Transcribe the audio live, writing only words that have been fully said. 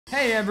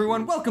Hey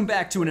everyone, welcome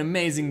back to an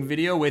amazing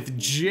video with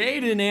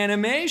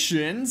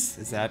JaidenAnimations.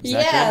 Is that good?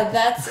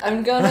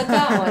 I'm going with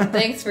that one.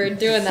 Thanks for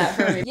doing that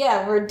for me.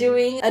 Yeah, we're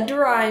doing a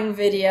drawing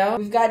video.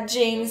 We've got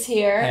James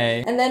here.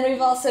 Hey. And then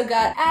we've also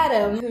got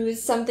Adam, who's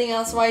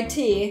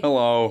SomethingElseYT.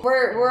 Hello.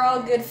 We're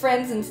all good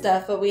friends and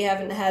stuff, but we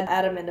haven't had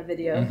Adam in a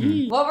video.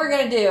 What we're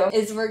gonna do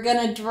is we're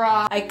gonna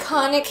draw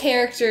iconic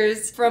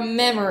characters from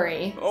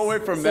memory. Oh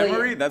wait, from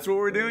memory? That's what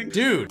we're doing?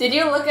 Dude. Did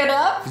you look it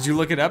up? Did you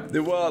look it up?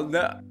 Well,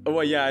 no,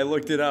 yeah, I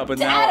looked it up, but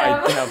now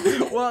I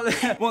have. Well,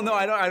 no,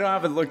 I don't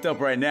have it looked up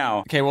right now.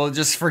 Okay, well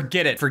just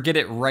forget it. Forget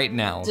it right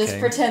now. Okay? Just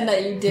pretend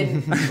that you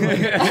didn't.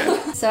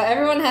 So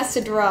everyone has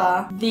to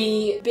draw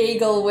the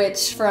bagel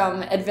witch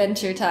from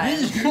Adventure Time.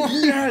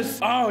 Yes!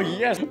 Oh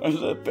yes!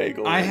 The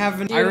bagel. I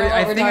haven't. Do you know what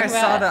I we're think I talking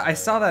saw about? that. I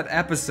saw that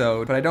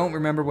episode, but I don't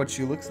remember what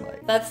she looks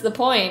like. That's the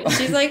point.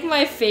 She's like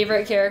my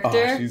favorite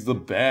character. Oh, she's the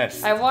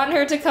best. I want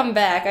her to come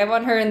back. I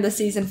want her in the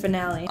season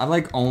finale. I've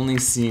like only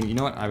seen. You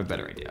know what? I have a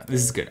better idea.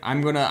 This is good.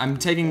 I'm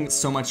taking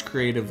so much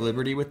creative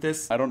liberty with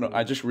this. I don't know.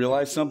 I just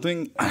realized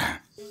something.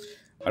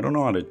 I don't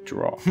know how to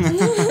draw.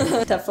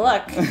 Tough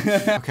luck.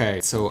 Okay,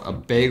 so a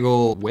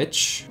bagel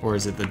witch, or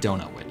is it the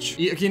donut witch?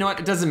 You know what?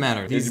 It doesn't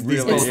matter. These It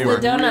both the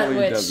work. donut really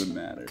witch. doesn't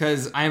matter.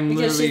 Because I'm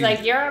Because literally. she's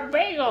like, you're a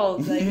bagel.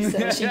 Like,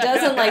 so she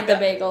doesn't like the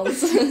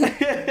bagels.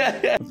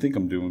 I think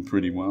I'm doing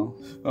pretty well.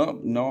 Oh,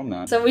 no, I'm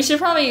not. So we should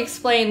probably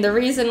explain the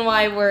reason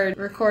why we're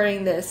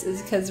recording this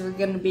is because we're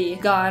going to be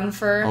gone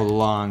for... a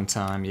long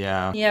time,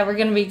 yeah. Yeah, we're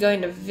gonna be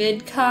going to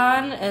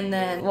VidCon, and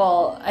then,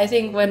 well, I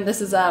think when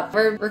this is up,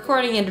 we're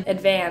recording in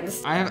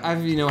advance.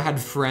 I've you know, had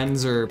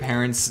friends or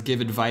parents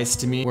give advice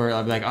to me where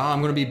I'm like, oh,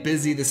 I'm gonna be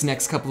busy this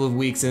next couple of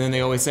weeks, and then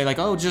they always say like,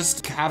 oh,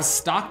 just have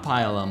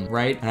stockpile them,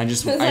 right? And I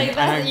just, It's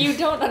like, you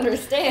don't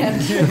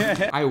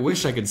understand. I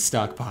wish I could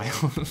stockpile.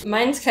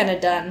 Mine's kind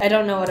of done. I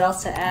don't know what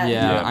else to add.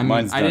 Yeah, I mean,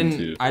 mine's I done didn't.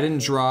 too. I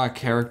didn't draw a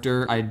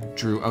character. I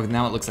drew. Oh,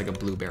 now it looks like a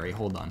blueberry.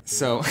 Hold on.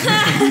 So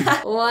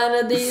One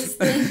of these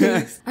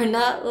things are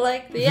not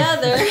like the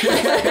other.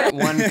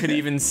 one could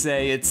even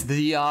say it's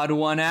the odd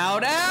one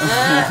out.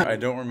 I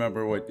don't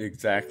remember what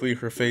exactly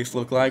her face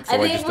looked like, so I I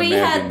think just we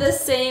imagined. had the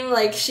same,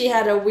 like, she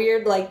had a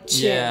weird, like,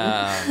 chin.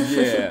 Yeah.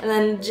 Yeah. And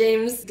then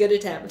James, good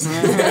attempt.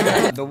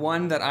 The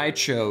one that I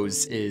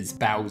chose is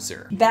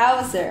Bowser.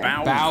 Bowser.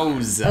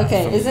 Bowser.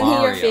 Okay, from isn't he your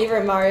Mario.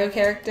 favorite Mario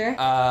character?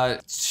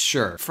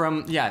 Sure.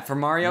 From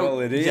Mario. Well,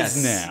 it is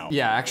yes. now.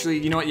 Yeah, actually,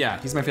 you know what? Yeah,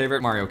 he's my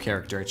favorite Mario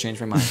character. I changed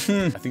my mind.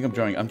 I think I'm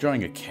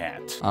drawing a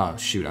cat. Oh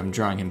shoot, I'm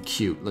drawing him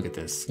cute. Look at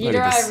this. You Look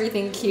draw at this.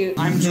 everything cute.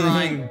 I'm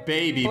drawing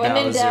baby When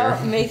in Bowser.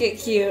 doubt, make it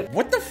cute.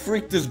 What the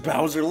freak does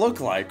Bowser look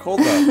like?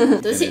 Hold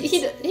up. Does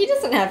he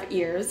doesn't have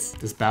ears.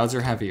 Does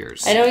Bowser have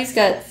ears? I know he's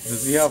got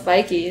he have-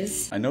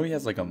 spikies. I know he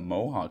has like a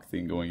mohawk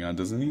thing going on,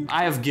 doesn't he?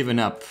 I have given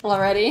up.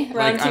 Already?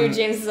 Round Like, 2, I'm-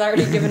 James has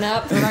already given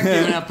up. I'm not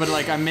giving up, but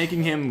like I'm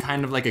making him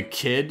kind of like a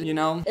kid, you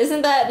know?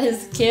 Isn't that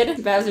his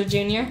kid, Bowser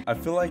Jr.? I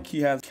feel like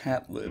he has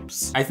cat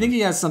lips. I think he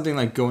has something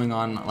like going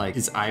on, like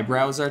his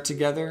eyebrows are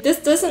together. This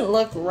doesn't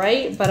look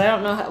right, but I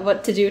don't know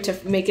what to do to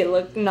make it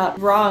look not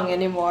wrong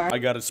anymore. I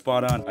got it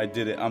spot on. I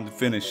did it. I'm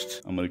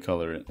finished. I'm gonna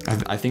color it.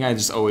 I think I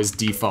just always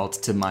default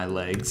to my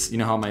legs. You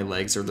know how my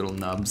legs are little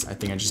nubs? I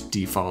think I just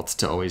default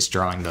to always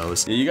drawing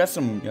those. Yeah, you got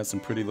some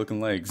pretty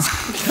looking legs.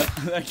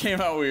 That came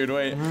out weird.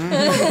 Wait.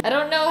 I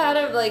don't know how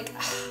to, like...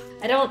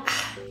 I don't...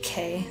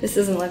 Okay, this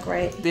doesn't look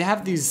right. They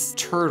have these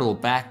turtle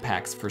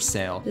backpacks for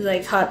sale. It's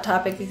like Hot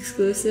Topic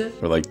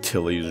exclusive. Or like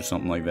Tilly's or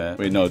something like that.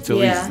 Wait, no,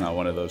 Tilly's Yeah. is not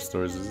one of those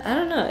stores. Is it? I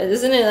don't know.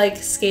 Isn't it like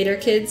Skater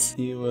Kids?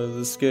 He was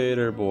a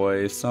skater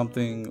boy.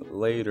 Something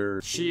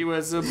later. She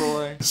was a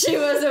boy. She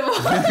was a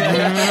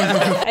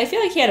boy. I feel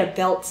like he had a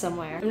belt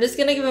somewhere. I'm just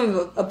gonna give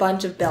him a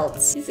bunch of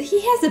belts.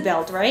 He has a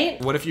belt, right?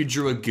 What if you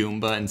drew a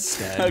Goomba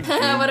instead?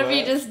 What if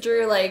he just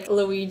drew like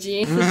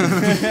Luigi?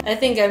 I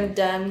think I'm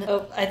done.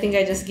 Oh, I think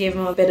I just gave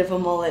him a bit of a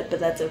mullet, but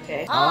that's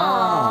okay.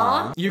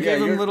 Aww. You Yeah, gave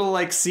him you're- little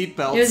like seat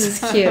belts. Yours is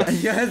cute.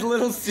 He has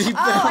little seatbelts.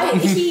 Oh,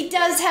 he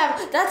does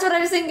have. That's what I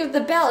was thinking of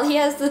the belt. He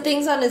has the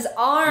things on his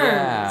arms.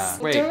 Yeah.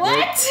 Wait,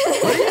 what?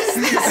 What is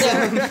this?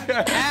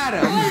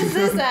 Adam. What is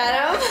this,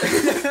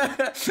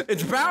 Adam?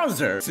 It's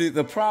Bowser. See,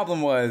 the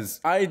problem was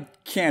I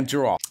can't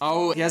draw.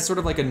 Oh, he has sort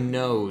of like a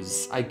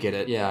nose. I get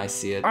it. Yeah, I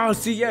see it. Oh,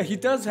 see, yeah, he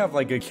does have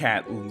like a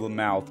cat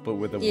mouth, but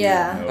with a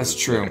Yeah. weird nose. That's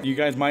true. You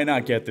guys might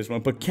not get this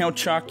one, but Count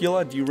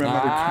Chocula. Do you remember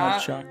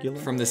Count Chocula?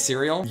 From the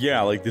cereal?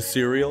 Yeah, like the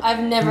cereal. I've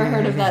never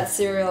heard of that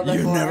cereal before.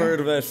 You've never heard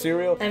of that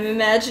cereal? I'm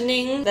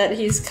imagining that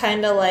he's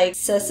kind of like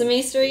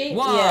Sesame Street.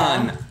 One.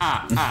 Yeah.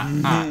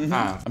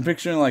 I'm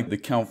picturing like the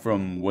Count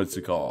from what's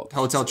it called?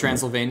 Hotel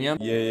Transylvania.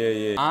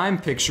 Yeah. I'm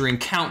picturing picturing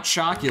Count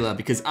Chocula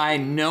because I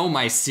know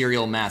my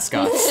cereal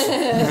mascots.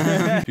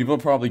 People are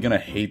probably gonna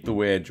hate the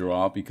way I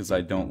draw because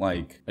I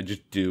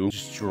just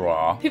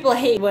draw. People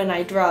hate when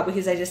I draw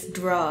because I just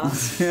draw.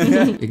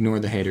 Ignore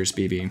the haters,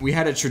 BB. We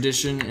had a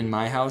tradition in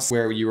my house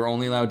where you were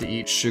only allowed to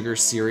eat sugar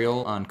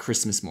cereal on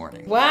Christmas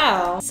morning.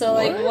 Wow. So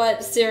like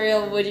what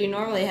cereal would you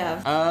normally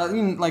have?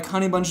 Like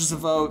Honey Bunches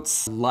of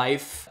Oats,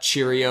 Life,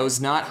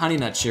 Cheerios, not Honey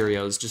Nut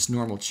Cheerios, just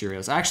normal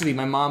Cheerios. Actually,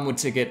 my mom would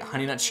get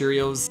Honey Nut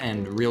Cheerios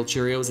and real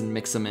Cheerios and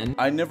mix them in.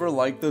 I never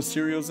liked those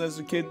cereals as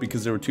a kid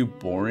because they were too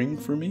boring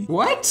for me.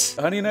 What?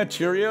 Honey Nut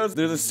Cheerios,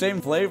 they're the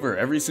same flavor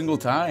every single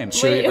time.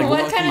 Wait, like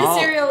what Lucky- kind of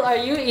cereal are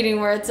you eating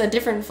where it's a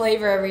different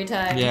flavor every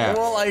time? Yeah.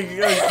 Well,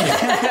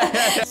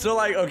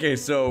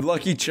 so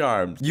Lucky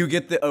Charms, you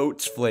get the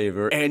oats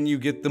flavor and you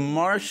get the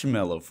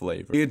marshmallow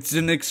flavor. It's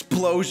an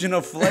explosion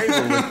of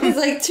flavor. It's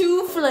like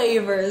 2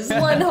 flavors,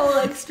 1 whole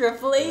extra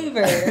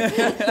flavor.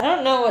 I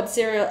don't know what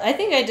cereal. I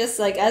think I just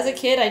as a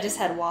kid I just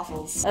had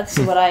waffles. That's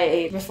what I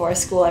ate before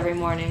school every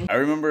morning. I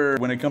remember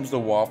when it comes to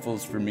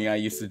waffles, for me,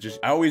 I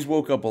always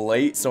woke up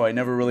late, so I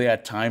never really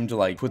had time to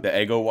put the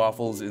Eggo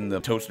waffles in the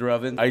toaster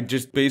oven. I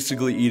just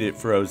basically eat it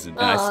frozen.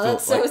 Oh,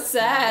 that's so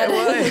sad.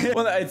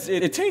 Well,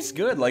 it tastes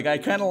good. I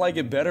kind of like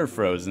it better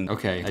frozen.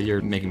 Okay,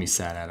 you're making me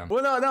sad, Adam.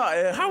 Well, no.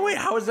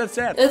 How is that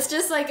sad? It's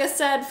just like a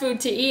sad food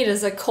to eat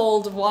is a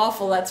cold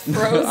waffle that's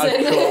frozen.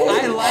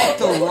 I like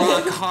the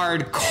rock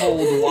hard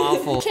cold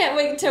waffle. Can't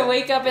wait to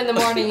wake up in the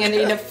morning and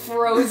eat a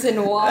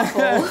frozen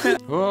waffle.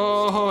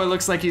 Oh, it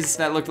looks like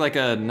that looked like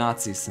a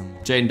Nazi symbol.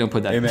 Jaiden, don't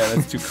put that. Hey man,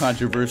 that's too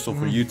controversial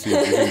for YouTube.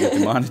 You're gonna get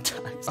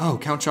demonetized. Oh,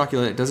 Count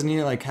Chocula, doesn't he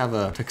have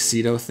a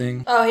tuxedo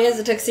thing? Oh, he has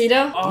a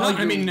tuxedo? Oh, No,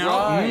 I mean, no.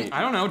 right. I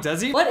don't know, does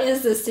he? What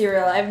is this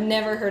cereal? I've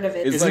never heard of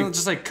it. It's Isn't it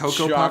just like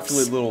Cocoa chocolate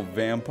Puffs? little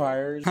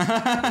vampires.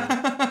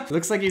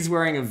 Looks like he's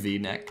wearing a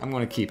V-neck. I'm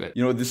gonna keep it.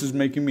 You know, this is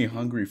making me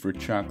hungry for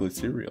chocolate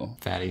cereal.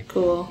 Fatty.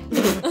 Cool. 2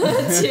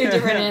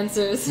 different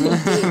answers.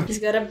 He's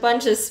got a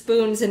bunch of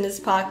spoons in his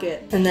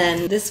pocket. And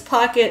then this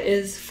pocket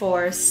is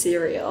for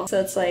cereal. So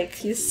it's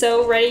he's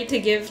so ready to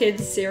give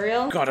kids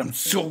cereal. God, I'm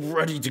so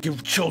ready to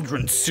give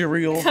children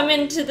cereal. Come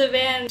into the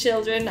van,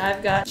 children.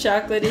 I've got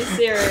chocolatey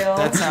cereal.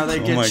 That's how they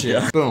my get you.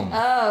 God. Boom.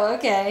 Oh,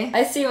 okay.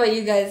 I see what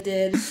you guys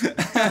did.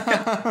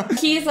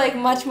 He's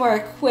much more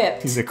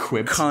equipped. He's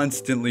equipped.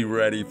 Constantly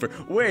ready for.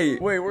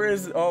 Wait, where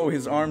is? Oh,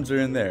 his arms are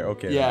in there.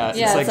 Okay. Yeah,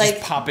 Yeah, it's it's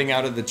just popping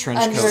out of the trench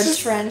Under coat. a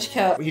trench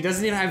coat. He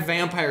doesn't even have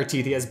vampire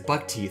teeth, he has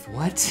buck teeth.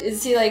 What?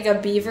 Is he a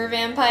beaver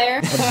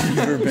vampire?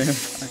 Beaver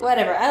vampire.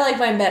 Whatever, I like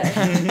mine better.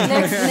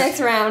 Next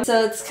round.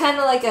 So it's kind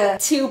of like a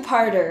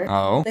 2-parter.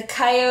 Oh. The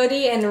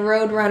Coyote and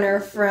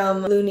Roadrunner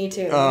from Looney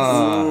Tunes.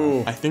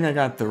 I think I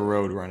got the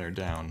Roadrunner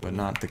down, but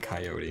not the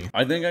Coyote.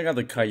 I think I got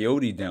the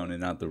Coyote down and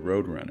not the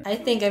Roadrunner. I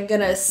think I'm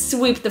gonna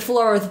sweep the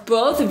floor with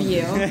both of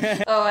you.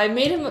 Oh, I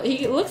made him.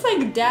 He looks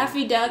like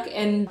Daffy Duck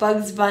and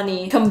Bugs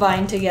Bunny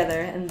combined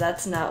together, and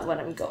that's not what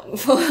I'm going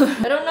for.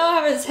 I don't know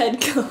how his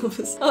head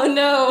goes. Oh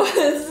no,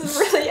 this is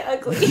really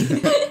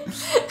ugly.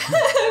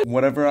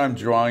 Whatever I'm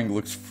drawing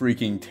looks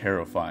freaking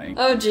terrifying.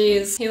 Oh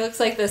geez, he looks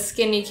like the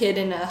skinny kid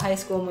in a high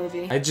school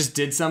movie. I just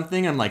did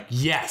something, I'm like,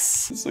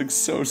 yes! This looks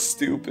so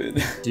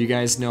stupid. Do you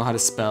guys know how to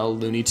spell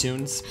Looney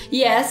Tunes?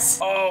 Yes.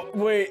 Oh,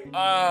 wait,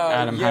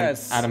 Adam,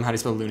 yes. Adam, how do you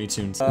spell Looney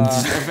Tunes? You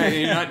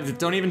know what?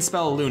 Don't even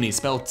spell Looney,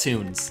 spell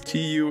Tunes.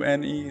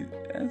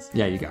 T-U-N-E-S?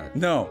 Yeah, you got it.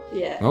 No.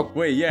 Yeah. Oh.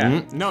 Wait,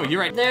 yeah. No, you're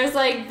right. There's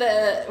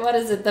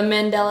the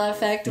Mandela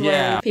effect where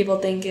Yeah. people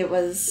think it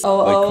was Like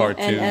O-O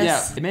cartoons. and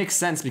S. Yeah, it makes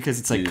sense because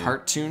it's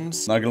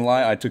cartoons. Not gonna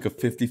lie, I took a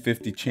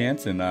 50-50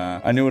 chance and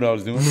I knew what I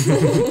was doing.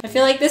 I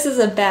feel like this is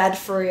a bad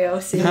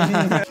Furyo scene.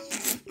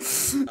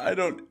 I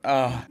don't,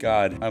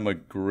 God, I'm a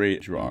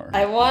great drawer.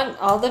 I want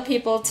all the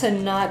people to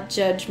not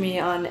judge me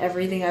on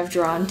everything I've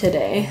drawn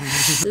today.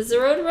 Does the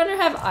Roadrunner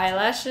have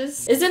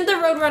eyelashes? Isn't the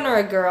Roadrunner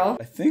a girl?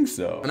 I think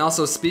so. And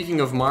also, speaking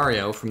of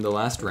Mario from the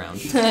last round,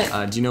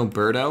 do you know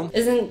Birdo?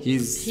 Isn't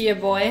He's- he a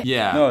boy?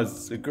 Yeah. No,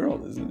 it's a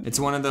girl, isn't it? It's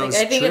one of those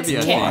I think trivia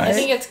it's things. I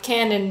think it's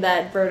canon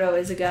that Birdo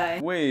is a guy.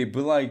 Wait,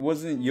 but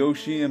wasn't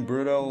Yoshi and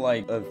Birdo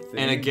a thing?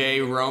 And a gay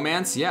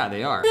romance? Yeah,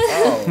 they are.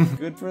 Oh,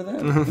 good for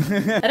them.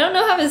 I don't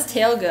know how his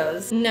tail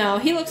goes. No,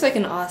 he looks like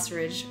an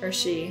ostrich. Or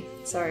she.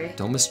 Sorry.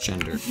 Don't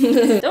misgender.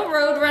 Don't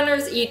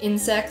Roadrunners eat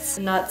insects,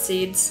 not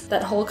seeds?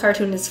 That whole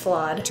cartoon is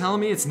flawed.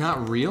 Telling me it's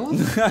not real?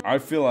 I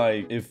feel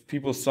like if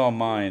people saw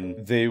mine,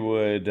 they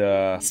would,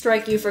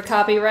 Strike you for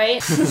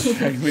copyright.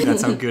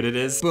 That's how good it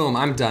is. Boom,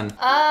 I'm done.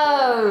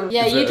 Oh,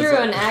 yeah, Is you that- drew is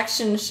that- an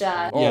action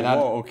shot. Oh, Yeah, that-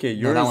 whoa, okay, no,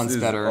 yours that one's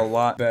is better. a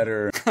lot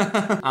better.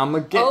 I'm a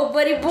gay. Oh,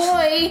 buddy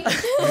boy!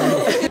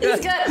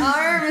 He's got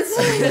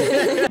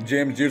arms!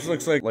 James, yours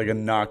looks like a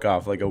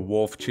knockoff, like a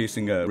wolf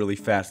chasing a really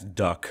fast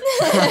duck.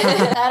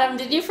 Adam,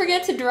 did you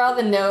forget to draw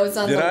the nose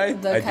on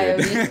the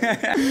coyote?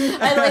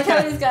 I like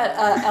how he's got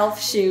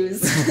elf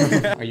shoes.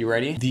 Are you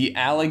ready? The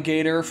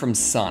alligator from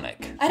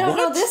Sonic. I don't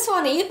know this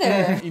one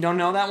either. You don't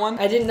know that one?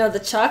 I didn't know the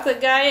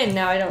chocolate guy, and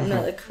now I don't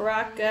know the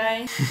croc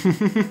guy.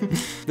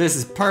 This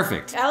is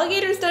perfect.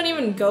 Alligators don't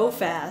even go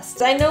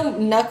fast. I know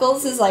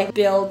Knuckles is like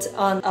built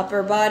on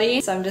upper body,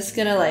 so I'm just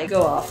gonna like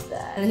go off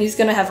that. And he's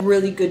gonna have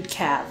really good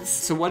calves.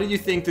 So what do you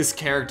think this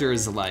character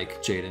is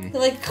like, Jaiden?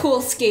 Like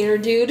cool skater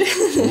dude.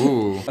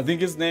 Ooh. I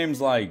think his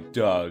name's like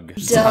Doug.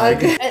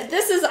 Doug.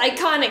 This is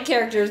iconic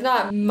characters,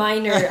 not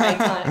minor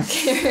iconic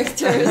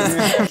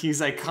characters. He's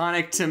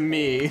iconic to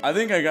me. I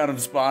think I got him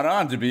spot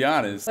on, to be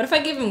honest. What if I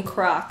give him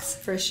Crocs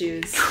for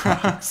shoes?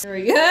 Crocs. There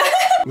we go.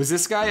 Was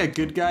this guy a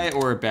good guy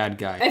or a bad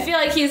guy? I feel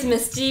like he's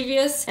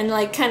mischievous and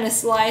like kind of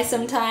sly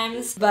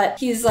sometimes, but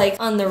he's like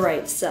on the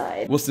right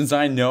side. Well, since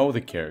I know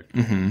the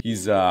character,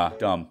 he's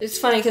dumb. It's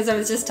funny because I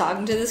was just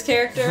talking to this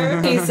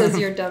character. He says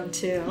you're dumb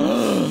too.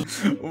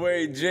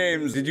 Wait,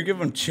 James, did you give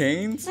him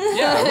chains?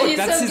 Yeah, look, He's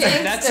that's so his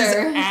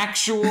gangster.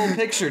 actual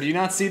picture. Do you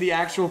not see the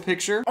actual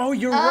picture? Oh,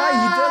 you're right,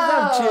 he does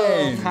have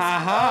chains.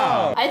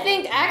 Haha. I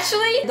think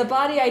actually the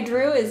body I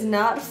drew is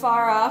not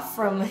far off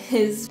from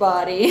his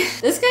body.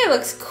 This guy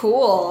looks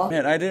cool.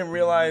 Man, I didn't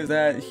realize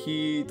that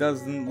he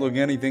doesn't look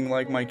anything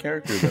like my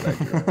character that I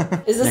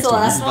drew. Is this Next the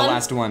one. This last is one? the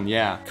last one,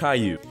 yeah.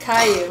 Caillou.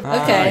 Caillou.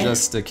 Okay.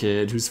 Just a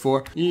kid who's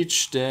 4.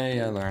 Each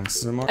day I learn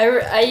some more.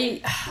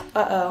 I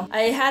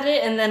had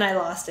it and then I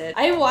lost it.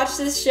 I watched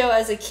this show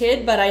as a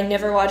kid, but I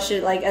never watched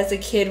it like as a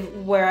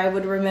kid where I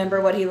would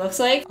remember what he looks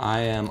like. I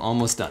am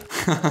almost done.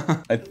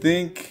 I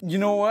think, you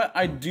know what?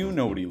 I do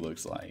know what he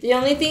looks like. The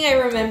only thing I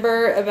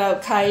remember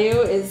about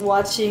Caillou is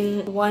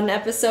watching one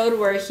episode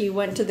where he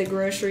went to the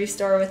grocery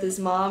store with his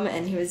mom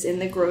and he was in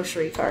the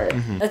grocery cart.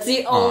 That's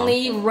the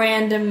only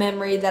random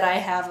memory that I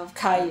have of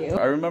Caillou.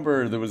 I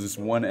remember there was this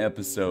one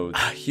episode.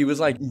 He was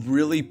like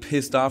really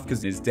pissed off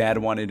because his dad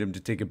wanted him to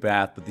take a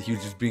bath, but he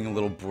was just being a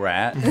little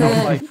brat. And I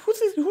was like,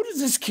 who does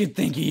this kid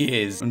think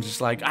he is? I'm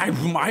just like,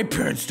 my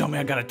parents tell me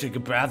I gotta take a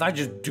bath. I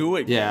just do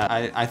it. Yeah,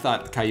 I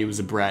thought Caillou was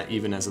a brat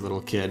even as a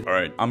little kid. All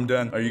right, I'm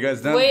done. Are you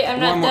guys done? Wait, I'm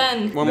not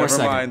done. One more Never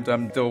second. mind.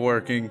 I'm still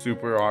working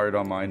super hard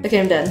on mine. Okay,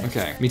 I'm done.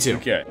 Okay, me too.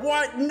 Okay.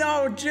 What?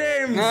 No,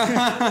 James.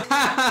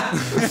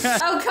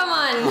 Oh, come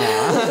on.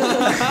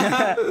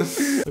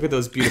 Look at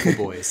those beautiful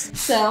boys.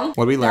 So,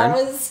 What did we learn?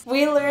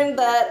 We learned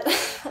that,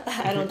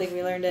 I don't think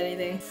we learned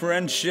anything.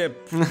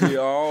 Friendship. We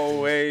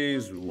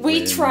always We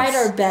wins. tried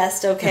our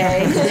best,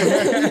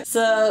 okay?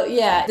 So,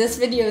 yeah, this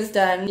video is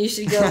done. You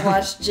should go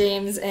watch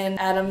James and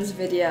Adam's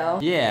video.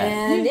 Yeah.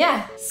 And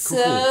yeah,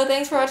 so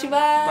thanks for watching.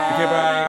 Bye. Okay, bye.